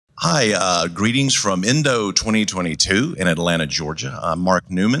Hi, greetings from Endo 2022 in Atlanta, Georgia. I'm Mark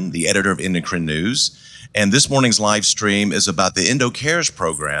Newman, the editor of Endocrine News, and this morning's live stream is about the EndoCares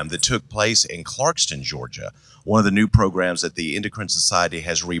program that took place in Clarkston, Georgia, one of the new programs that the Endocrine Society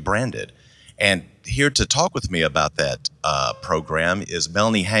has rebranded. And here to talk with me about that program is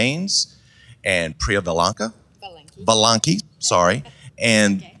Melanie Haynes and Priya Balanki, sorry.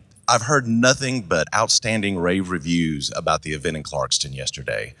 And okay. I've heard nothing but outstanding rave reviews about the event in Clarkston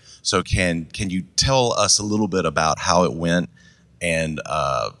yesterday. So can you tell us a little bit about how it went and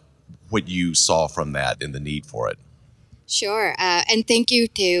what you saw from that and the need for it? Sure, and thank you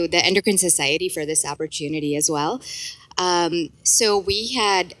to the Endocrine Society for this opportunity as well. So we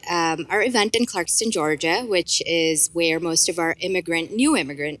had our event in Clarkston, Georgia, which is where most of our new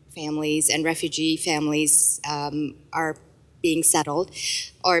immigrant families and refugee families are being settled,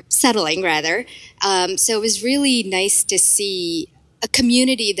 or settling rather. So it was really nice to see a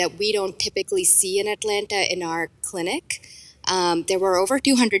community that we don't typically see in Atlanta in our clinic. There were over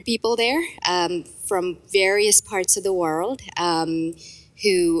 200 people there from various parts of the world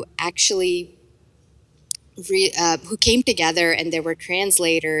who actually who came together, and there were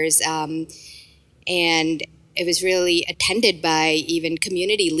translators, and it was really attended by even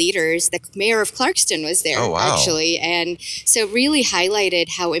community leaders. The mayor of Clarkston was there, actually, and so really highlighted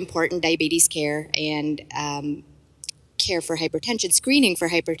how important diabetes care and care for hypertension, screening for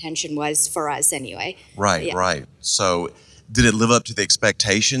hypertension was for us anyway. Right, yeah. Right. So did it live up to the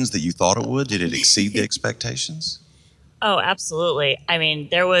expectations that you thought it would? Did it exceed the expectations? Oh, absolutely. I mean,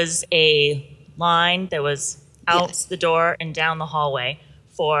 there was a line that was out the door and down the hallway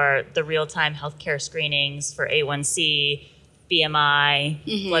for the real-time healthcare screenings for A1C,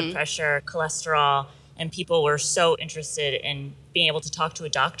 BMI, blood pressure, cholesterol, and people were so interested in being able to talk to a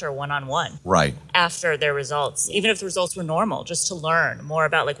doctor one-on-one after their results, even if the results were normal, just to learn more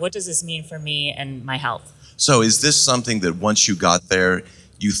about, like, what does this mean for me and my health? So is this something that once you got there,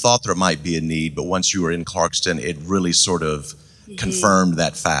 you thought there might be a need, but once you were in Clarkston, it really sort of confirmed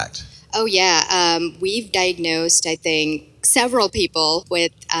that fact? Oh, yeah. We've diagnosed, I think, several people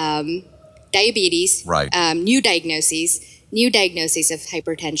with diabetes, new diagnoses of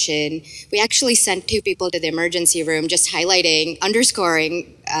hypertension. We actually sent 2 people to the emergency room, just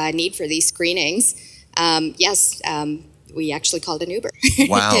underscoring need for these screenings. We actually called an Uber.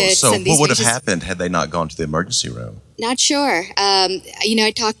 Wow. So what would have happened had they not gone to the emergency room? Not sure.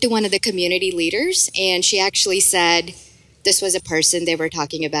 I talked to one of the community leaders, and she actually said this was a person they were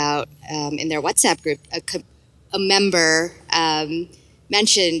talking about in their WhatsApp group. A member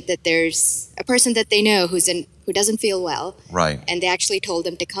mentioned that there's a person that they know who doesn't feel well. Right. And they actually told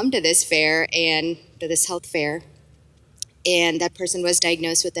them to come to this fair and to this health fair. And that person was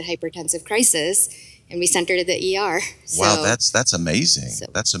diagnosed with a hypertensive crisis, and we sent her to the ER. Wow, that's amazing.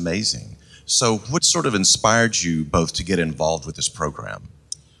 That's amazing. So what sort of inspired you both to get involved with this program?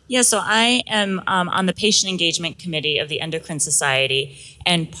 Yeah, so I am on the patient engagement committee of the Endocrine Society,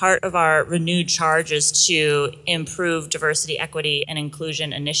 and part of our renewed charge is to improve diversity, equity, and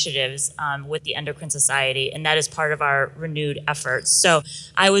inclusion initiatives with the Endocrine Society, and that is part of our renewed efforts. So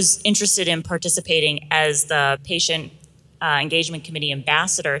I was interested in participating as the patient engagement committee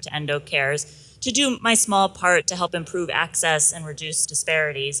ambassador to EndoCares to do my small part to help improve access and reduce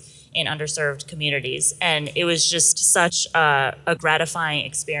disparities in underserved communities. And it was just such a gratifying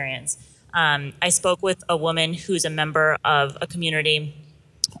experience. I spoke with a woman who's a member of a community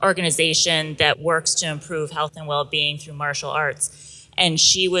organization that works to improve health and well-being through martial arts. And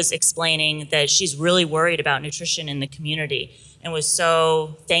she was explaining that she's really worried about nutrition in the community and was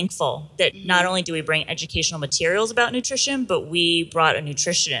so thankful that not only do we bring educational materials about nutrition, but we brought a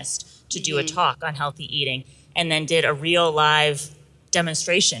nutritionist to do a talk on healthy eating, and then did a real live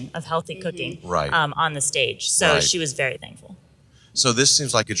demonstration of healthy cooking on the stage. So she was very thankful. So this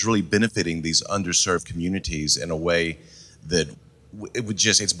seems like it's really benefiting these underserved communities in a way that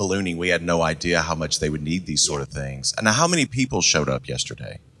it's ballooning. We had no idea how much they would need these sort of things. And now, how many people showed up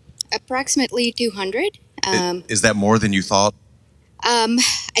yesterday? Approximately 200. Is that more than you thought? I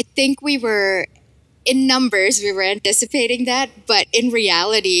think we were... In numbers, we were anticipating that, but in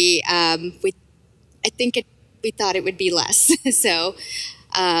reality, we thought it would be less. So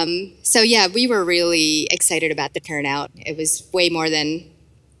yeah, we were really excited about the turnout. It was way more than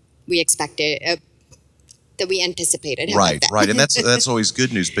we expected, that we anticipated. Right, and that's always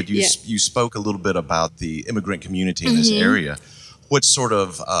good news. But you spoke a little bit about the immigrant community in this area. What sort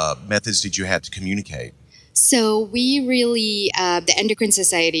of methods did you have to communicate? So we really, the Endocrine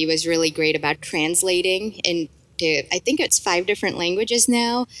Society was really great about translating into, I think it's 5 different languages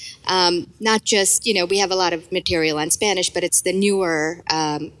now. Not just, we have a lot of material on Spanish, but it's the newer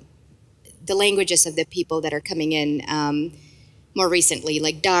the languages of the people that are coming in more recently,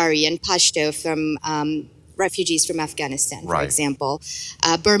 like Dari and Pashto from refugees from Afghanistan, for example,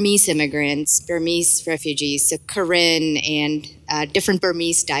 Burmese immigrants, Burmese refugees, so Karen and different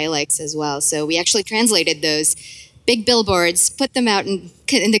Burmese dialects as well. So we actually translated those big billboards, put them out in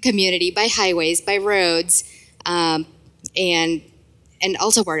the community by highways, by roads, and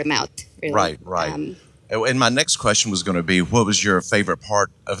also word of mouth. Really. Right. And my next question was going to be, what was your favorite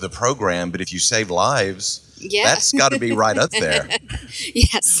part of the program? But if you save lives, that's got to be right up there.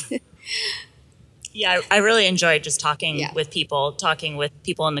 Yes. Yeah, I really enjoyed just talking with people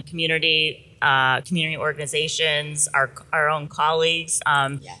in the community, community organizations, our own colleagues.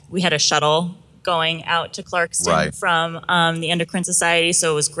 We had a shuttle going out to Clarkston from the Endocrine Society,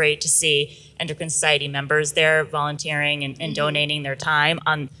 so it was great to see Endocrine Society members there volunteering and donating their time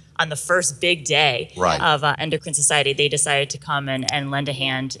on the first big day of Endocrine Society. They decided to come and lend a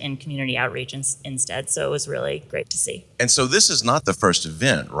hand in community outreach instead. So it was really great to see. And so this is not the first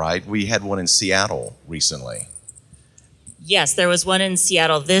event, right? We had one in Seattle recently. Yes, there was one in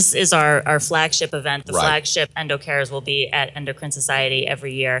Seattle. This is our flagship event. The flagship EndoCares will be at Endocrine Society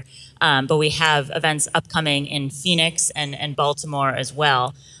every year. But we have events upcoming in Phoenix and Baltimore as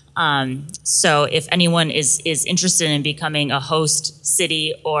well. So if anyone is interested in becoming a host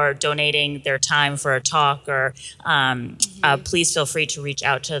city or donating their time for a talk, or please feel free to reach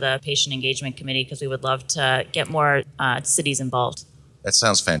out to the Patient Engagement Committee, because we would love to get more cities involved. That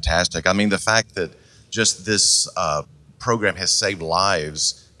sounds fantastic. I mean, the fact that just this program has saved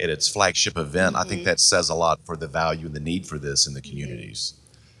lives at its flagship event, I think that says a lot for the value and the need for this in the communities.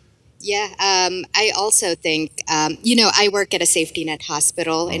 Yeah, I also think, I work at a safety net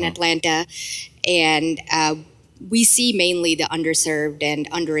hospital in Atlanta, and we see mainly the underserved and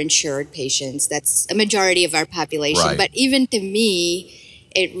underinsured patients. That's a majority of our population. But even to me,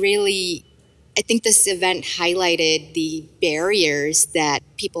 I think this event highlighted the barriers that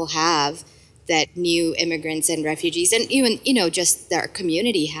people have, that new immigrants and refugees, and even, just our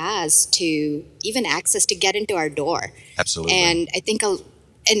community has, to even access to get into our door. Absolutely. And I think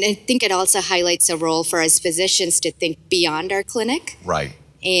it also highlights a role for us physicians to think beyond our clinic. Right.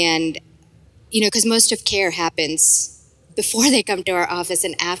 And, because most of care happens before they come to our office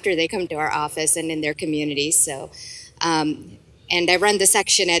and after they come to our office and in their communities. So, and I run the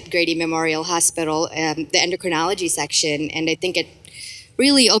section at Grady Memorial Hospital, the endocrinology section, and I think it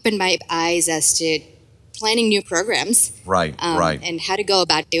really opened my eyes as to planning new programs. Right. And how to go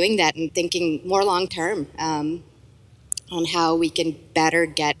about doing that, and thinking more long-term. On how we can better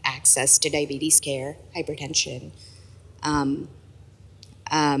get access to diabetes care, hypertension. Well,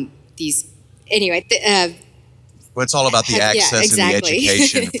 it's all about the access and the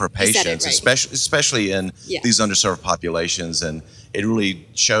education for patients, right. especially in these underserved populations. And it really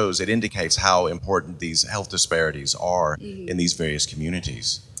shows, it indicates how important these health disparities are in these various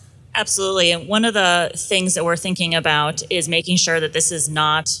communities. Absolutely. And one of the things that we're thinking about is making sure that this is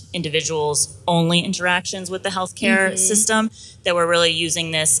not individuals' only interactions with the healthcare system, that we're really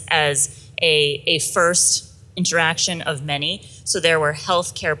using this as a first interaction of many. So there were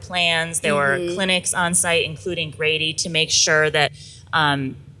healthcare plans, there were clinics on site, including Grady, to make sure that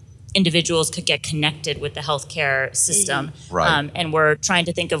individuals could get connected with the healthcare system. And we're trying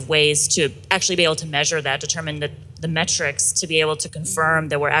to think of ways to actually be able to measure that, determine the metrics to be able to confirm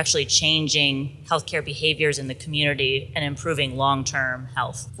that we're actually changing healthcare behaviors in the community and improving long-term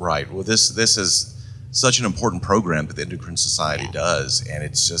health. Right. Well, this is such an important program that the Endocrine Society does, and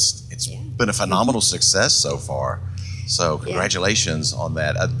it's been a phenomenal success so far. So congratulations on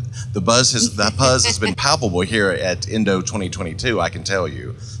that. The buzz has been palpable here at Endo 2022. I can tell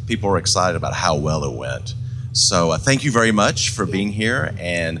you, people are excited about how well it went. So thank you very much for being here,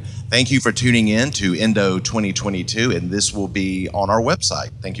 and thank you for tuning in to Endo 2022, and this will be on our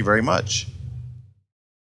website. Thank you very much.